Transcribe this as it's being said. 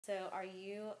So are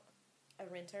you a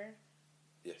renter?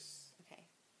 Yes. Okay.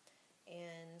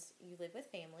 And you live with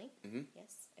family? Mm-hmm.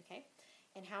 Yes. Okay.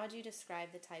 And how would you describe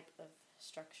the type of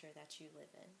structure that you live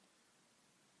in?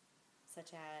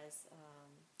 Such as,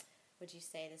 would you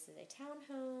say this is a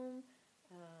townhome,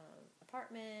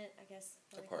 apartment, I guess?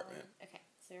 Apartment. Okay.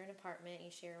 So you're in an apartment,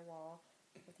 you share a wall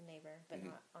with a neighbor, but Mm-hmm.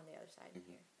 not on the other side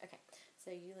here. Okay.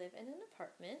 So you live in an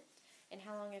apartment, and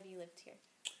how long have you lived here?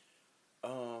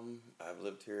 I've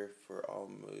lived here for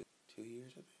almost 2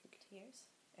 years, I think. 2 years?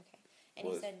 Okay. And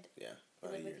you said you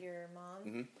about live a with year. your mom?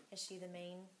 Mm-hmm. Is she the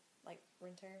main,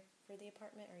 renter for the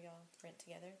apartment, or y'all rent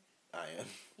together? I am.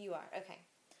 You are, okay.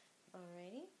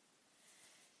 Alrighty.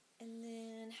 And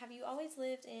then, have you always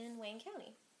lived in Wayne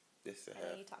County? Yes, I I know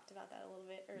have. you talked about that a little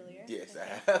bit earlier. Yes,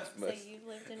 okay. I have. So you've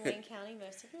lived in Wayne County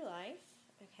most of your life.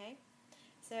 Okay.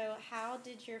 So how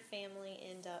did your family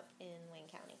end up in Wayne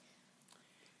County?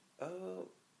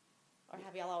 Or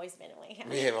have y'all always been in Wayne County?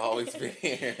 We have always been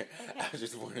here. Okay. I was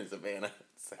just born in Savannah.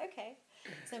 So. Okay.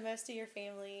 So most of your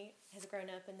family has grown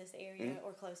up in this area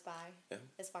or close by,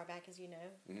 as far back as you know,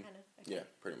 kind of? Okay. Yeah,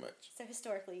 pretty much. So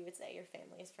historically, you would say your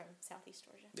family is from Southeast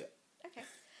Georgia? Yeah. Okay.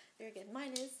 Very good.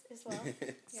 Mine is as well.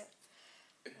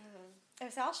 Yeah.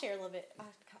 So I'll share a little bit. I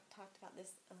talked about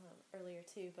this earlier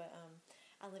too, but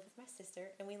I live with my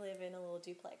sister, and we live in a little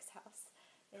duplex house.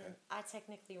 And I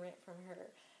technically rent from her,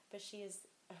 but she is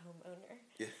a homeowner.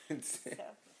 So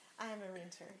I am a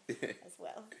renter as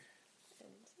well. And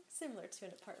similar to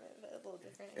an apartment, but a little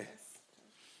different, I guess.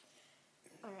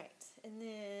 All right. And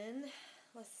then,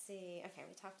 let's see. Okay,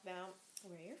 we talked about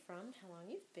where you're from, how long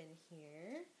you've been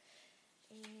here.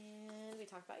 And we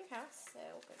talked about your house, so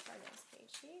we'll go to our next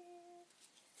page here.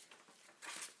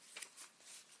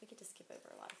 We get to skip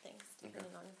over a lot of things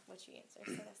depending on what you answer,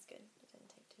 so that's good. It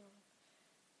didn't take too long.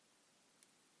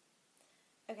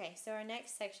 Okay, so our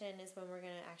next section is when we're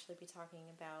going to actually be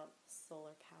talking about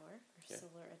solar power or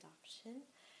solar adoption.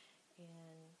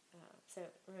 And so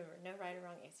remember, no right or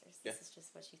wrong answers. This is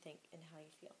just what you think and how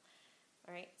you feel.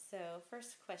 All right, so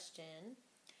first question.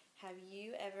 Have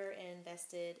you ever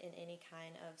invested in any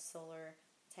kind of solar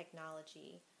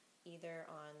technology, either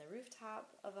on the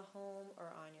rooftop of a home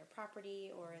or on your property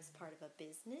or as part of a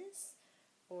business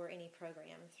or any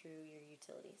program through your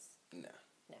utilities? No.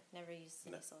 No, never used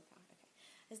any solar power. Okay.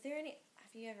 Is there any,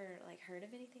 have you ever heard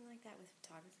of anything like that with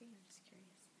photography? I'm just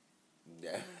curious.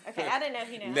 Yeah. Okay, I didn't know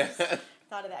if you know. No. I just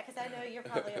thought of that because I know you're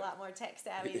probably a lot more tech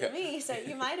savvy than me, so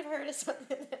you might have heard of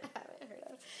something that I haven't heard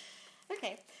of.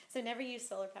 Okay, so never used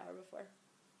solar power before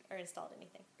or installed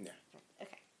anything? No.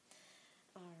 Okay.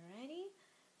 Alrighty.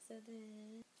 So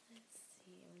then, let's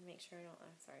see. I'm going to make sure I don't,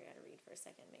 I'm sorry, I got to read for a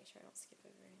second, make sure I don't skip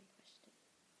over any questions.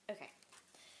 Okay.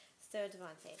 So,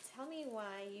 Devontae, tell me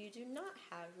why you do not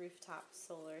have rooftop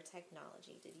solar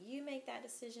technology. Did you make that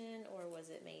decision, or was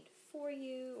it made for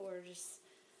you, or just...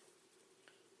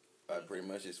 I pretty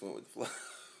much just went with the flow.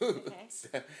 Okay. So,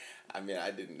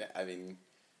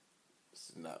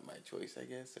 it's not my choice, I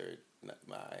guess, or not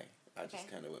my... I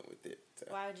just kind of went with it. So.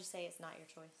 Why would you say it's not your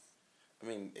choice? I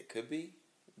mean, it could be,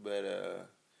 but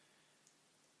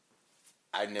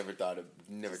I never thought of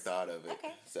it.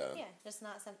 Okay. So yeah, just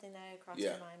not something that had crossed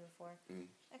your mind before. Mm.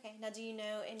 Okay. Now, do you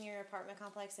know in your apartment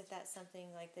complex if that's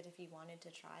something like that if you wanted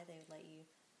to try, they would let you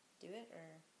do it,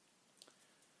 or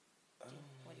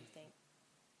what do you think?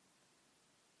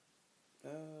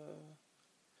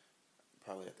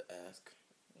 Probably have to ask.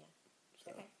 Yeah.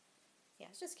 So. Okay. Yeah, I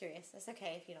was just curious. It's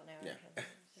okay if you don't know. Yeah.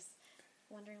 Just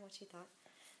wondering what you thought.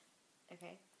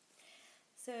 Okay.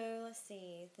 So, let's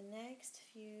see. The next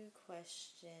few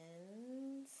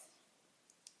questions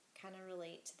kind of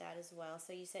relate to that as well.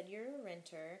 So, you said you're a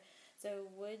renter. So,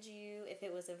 would you, if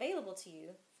it was available to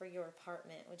you for your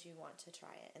apartment, would you want to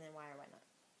try it? And then why or why not?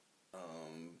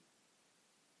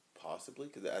 Possibly,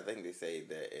 because I think they say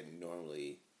that it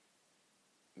normally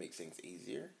makes things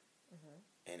easier,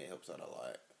 and it helps out a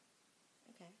lot.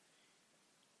 Okay.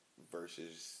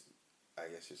 Versus, I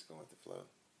guess, just going with the flow.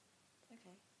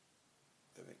 Okay.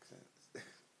 That makes sense.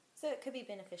 So it could be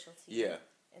beneficial to you. Yeah.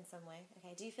 In some way.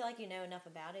 Okay. Do you feel like you know enough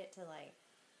about it to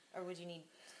or would you need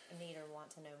or want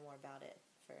to know more about it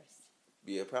first?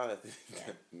 Yeah, probably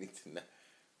need to know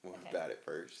more about it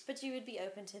first. But you would be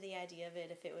open to the idea of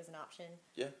it if it was an option?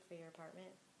 Yeah. For your apartment?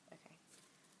 Okay.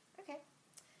 Okay.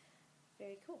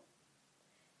 Very cool.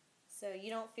 So you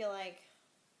don't feel like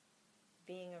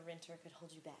being a renter could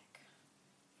hold you back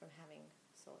from having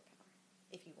solar power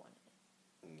if you wanted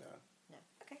it? No. No.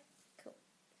 Okay. Cool.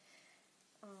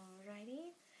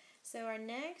 Alrighty. So our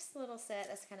next little set,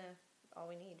 that's kind of all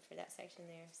we need for that section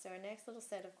there. So our next little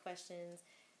set of questions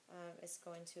is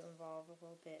going to involve a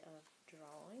little bit of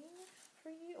drawing. for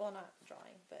you. Well, not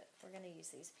drawing, but we're going to use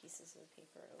these pieces of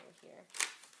paper over here.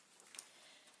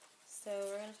 So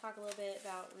we're going to talk a little bit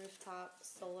about rooftop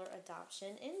solar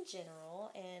adoption in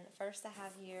general. And first I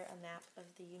have here a map of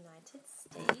the United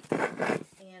States.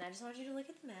 And I just want you to look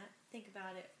at the map, think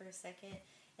about it for a second,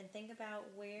 and think about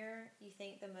where you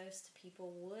think the most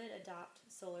people would adopt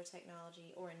solar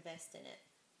technology or invest in it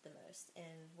the most.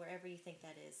 And wherever you think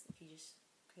that is, if you just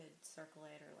could circle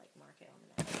it or like mark it on the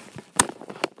map.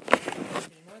 It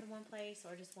could be more than one place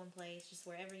or just one place, just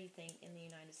wherever you think in the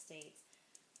United States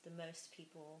the most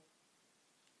people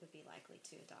would be likely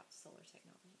to adopt solar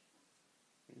technology.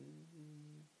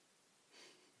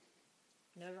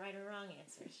 No right or wrong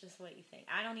answer. It's just what you think.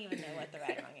 I don't even know what the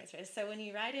right or wrong answer is. So when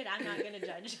you write it, I'm not going to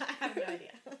judge. I have no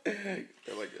idea.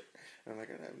 I'm like,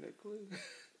 I have no clue.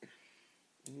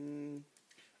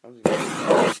 I'm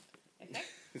just Okay.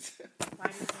 Why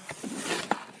do you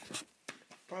think?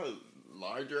 Probably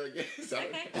larger, I guess.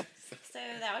 Okay. So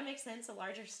that would make sense. A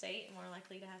larger state, more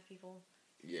likely to have people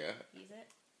use it.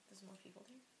 There's more people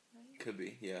there. Right? Could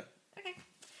be, yeah. Okay.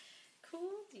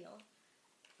 Cool deal.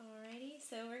 Alrighty,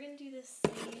 so we're going to do the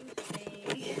same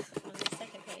thing on the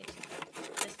second page.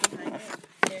 Just behind it,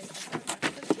 there's a map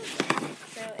of Georgia.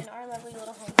 So in our lovely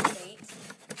little home state,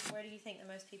 where do you think the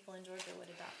most people in Georgia would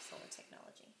adopt solar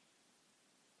technology?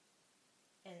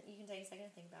 And you can take a second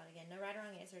to think about it again. No right or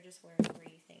wrong answer, just where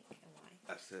you think and why.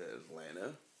 I said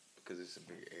Atlanta, because it's a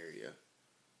big area.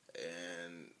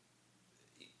 And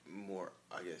more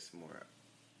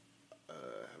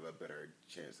have a better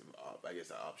chance of, an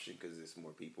option because it's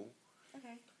more people.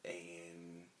 Okay.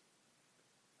 And,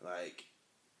 like,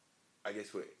 I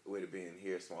guess with it being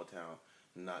here, small town,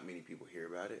 not many people hear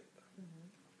about it. Mm-hmm.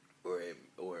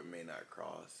 Or it may not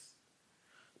cross.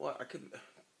 Well, I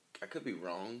could be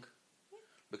wrong.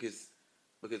 Because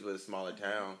with a smaller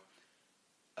town,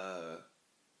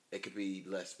 it could be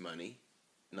less money.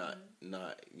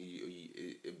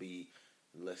 It'd be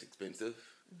less expensive.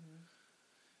 Mm-hmm.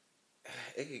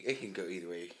 It can go either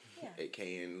way. Yeah. It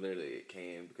can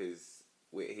because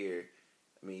with here,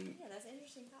 I mean. Yeah, that's an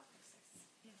interesting thought process.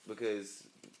 Yeah. Because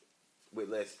with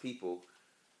less people,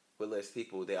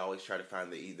 they always try to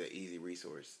find the easy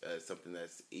resource, something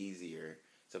that's easier,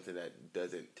 something that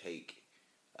doesn't take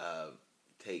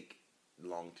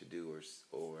long to do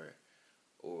or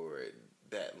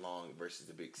that long versus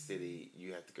the big city.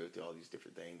 You have to go through all these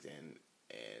different things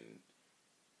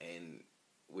and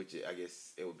which I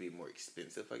guess it would be more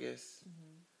expensive, I guess.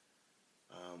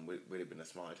 Mm-hmm. Would it been a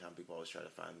smaller town, people always try to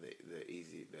find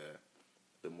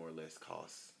the more or less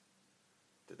costs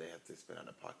that they have to spend out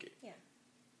of pocket. Yeah.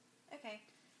 Okay.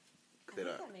 I think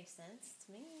that makes sense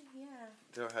to me. Yeah.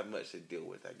 They don't have much to deal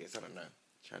with, I guess. I don't know.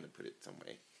 Trying to put it some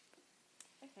way.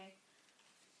 Okay.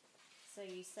 So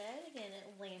you said, again,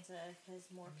 Atlanta, because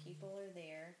more people are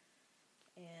there.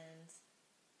 And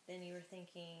then you were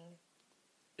thinking...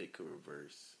 It could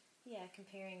reverse. Yeah,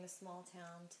 comparing the small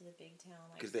town to the big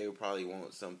town. Because they would probably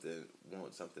want something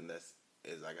that's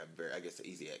like an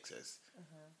easy access.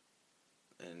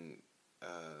 And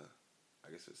I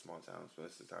guess with small towns,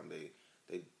 most of the time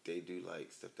they do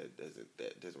like stuff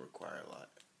that doesn't require a lot,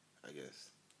 I guess.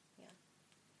 Yeah.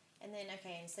 And then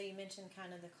and so you mentioned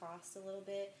kind of the cost a little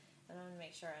bit. I want to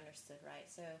make sure I understood right.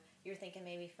 So you're thinking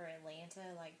maybe for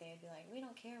Atlanta, like they'd be like, we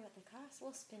don't care what the cost,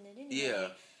 we'll spend it anyway.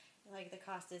 Yeah. Like the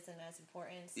cost isn't as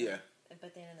important. So, yeah.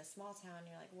 But then in the small town,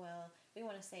 you're like, well, we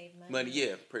want to save money.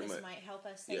 Pretty much. This might help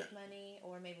us save money,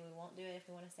 or maybe we won't do it if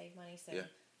we want to save money. So the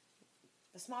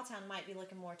small town might be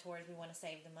looking more towards we want to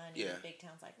save the money. Yeah. The big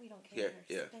town's like, we don't care.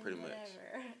 Spend pretty whatever.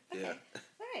 much. Okay. Yeah.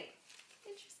 All right.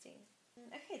 Interesting.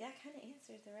 Okay, that kind of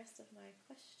answers the rest of my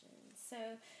questions. So,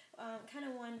 kind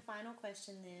of one final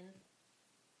question then.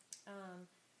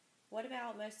 What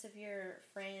about most of your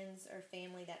friends or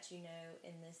family that you know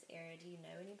in this area? Do you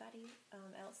know anybody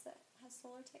else that has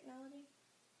solar technology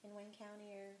in Wayne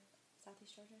County or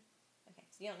Southeast Georgia? Okay,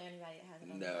 so you don't know anybody that has it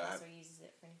on their house or uses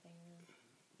it for anything really?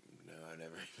 No, I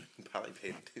never probably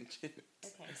paid attention.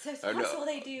 Okay, so it's possible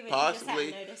they do, but you just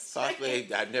haven't noticed. Possibly,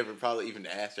 I never probably even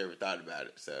asked or ever thought about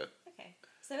it. So. Okay,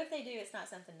 so if they do, it's not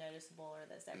something noticeable or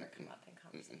that's ever come up in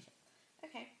conversation.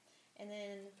 Okay, and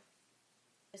then.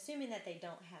 Assuming that they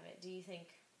don't have it, do you think,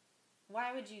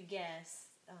 why would you guess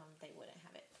they wouldn't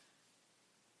have it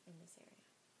in this area,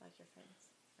 like your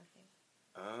friends or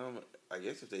family? I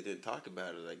guess if they didn't talk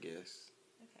about it, I guess.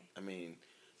 Okay. I mean,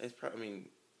 it's probably,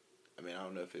 I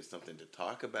don't know if it's something to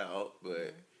talk about,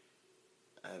 but,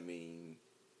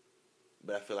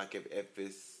 but I feel like if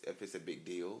it's a big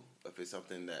deal, if it's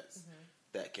something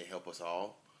that can help us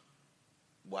all,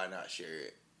 why not share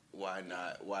it? Why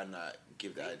not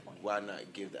give the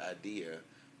idea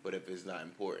But if it's not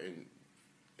important,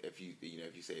 if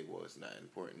you say, well, it's not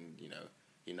important,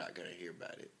 you're not gonna hear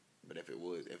about it. But if it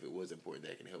was important,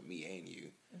 that can help me and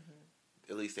you.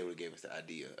 At least they would have gave us the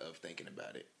idea of thinking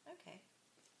about it. Okay.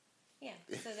 Yeah.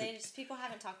 So people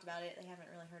haven't talked about it. They haven't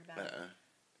really heard about it.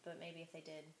 But maybe if they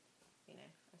did,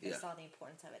 if they saw the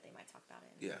importance of it, they might talk about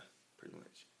it. Yeah, pretty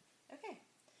much. Okay.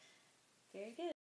 Very good.